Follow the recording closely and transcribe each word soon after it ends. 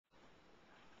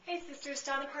sisters,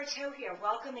 Donna Partow here,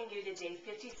 welcoming you to day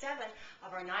 57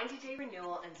 of our 90-day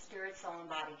renewal in spirit, soul, and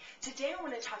body. Today I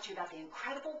want to talk to you about the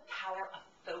incredible power of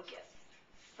focus.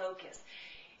 Focus.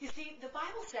 You see, the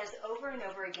Bible says over and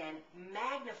over again,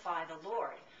 magnify the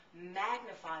Lord.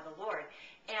 Magnify the Lord.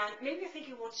 And maybe you're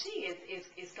thinking, well, gee,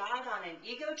 is God on an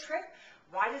ego trip?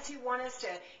 Why does he want us to,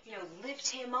 lift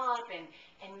him up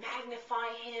and magnify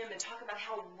him and talk about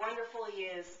how wonderful he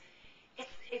is?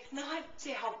 It's not to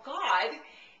help God,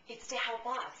 it's to help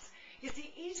us. You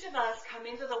see, each of us come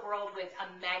into the world with a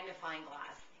magnifying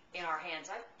glass in our hands.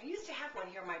 I used to have one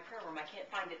here in my prayer room. I can't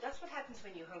find it. That's what happens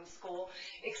when you homeschool.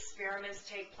 Experiments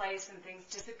take place and things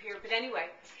disappear. But anyway,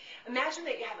 imagine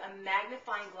that you have a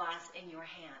magnifying glass in your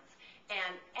hands.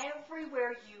 And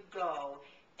everywhere you go,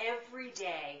 every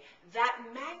day, that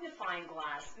magnifying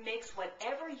glass makes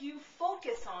whatever you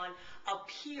focus on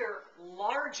appear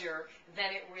larger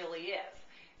than it really is.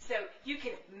 So you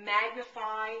can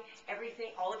magnify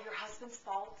everything, all of your husband's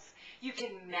faults. You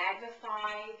can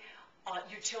magnify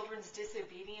your children's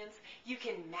disobedience. You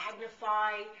can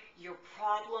magnify your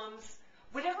problems.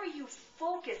 Whatever you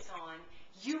focus on,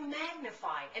 you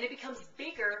magnify, and it becomes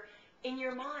bigger in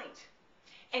your mind.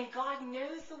 And God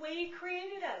knows the way he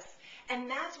created us. And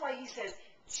that's why he says,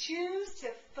 choose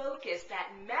to focus that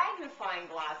magnifying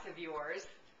glass of yours.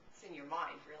 It's in your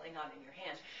mind, really, not in your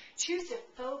hand. Choose to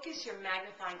focus your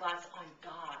magnifying glass on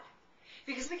God.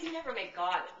 Because we can never make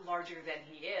God larger than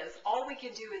he is. All we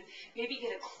can do is maybe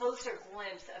get a closer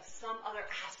glimpse of some other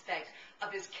aspect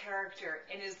of his character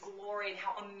and his glory and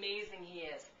how amazing he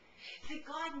is. See,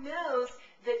 God knows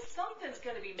that something's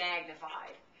going to be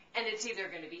magnified. And it's either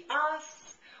going to be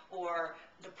us, or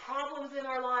the problems in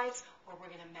our lives, or we're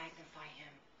going to magnify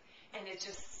him. And it's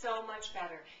just so much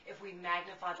better if we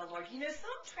magnify the Lord. You know,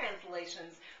 some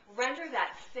translations render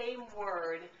that same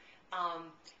word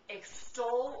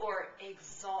extol or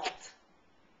exalt.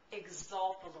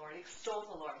 Exalt the Lord, extol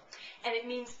the Lord. And it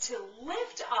means to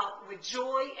lift up with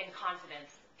joy and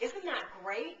confidence. Isn't that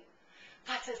great?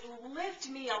 God says, lift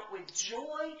me up with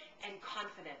joy and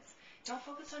confidence. Don't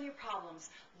focus on your problems.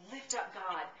 Lift up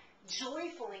God,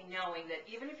 joyfully knowing that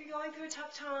even if you're going through a tough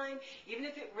time, even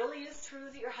if it really is true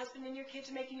that your husband and your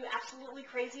kids are making you absolutely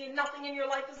crazy and nothing in your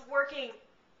life is working,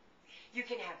 you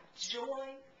can have joy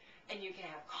and you can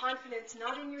have confidence,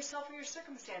 not in yourself or your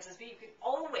circumstances, but you can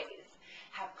always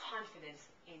have confidence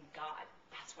in God.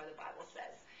 That's why the Bible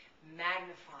says,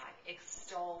 magnify,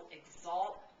 extol,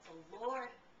 exalt the Lord,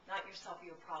 not yourself or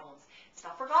your problems. It's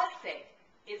not for God's sake,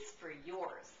 it's for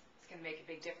yours. Going to make a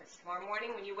big difference. Tomorrow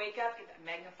morning when you wake up, get that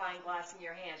magnifying glass in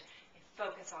your hand and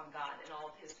focus on God and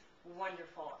all of his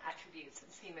wonderful attributes and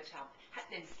see how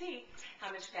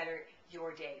much better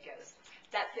your day goes.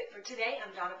 That's it for today.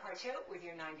 I'm Donna Partow with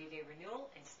your 90-day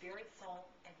renewal in spirit, soul,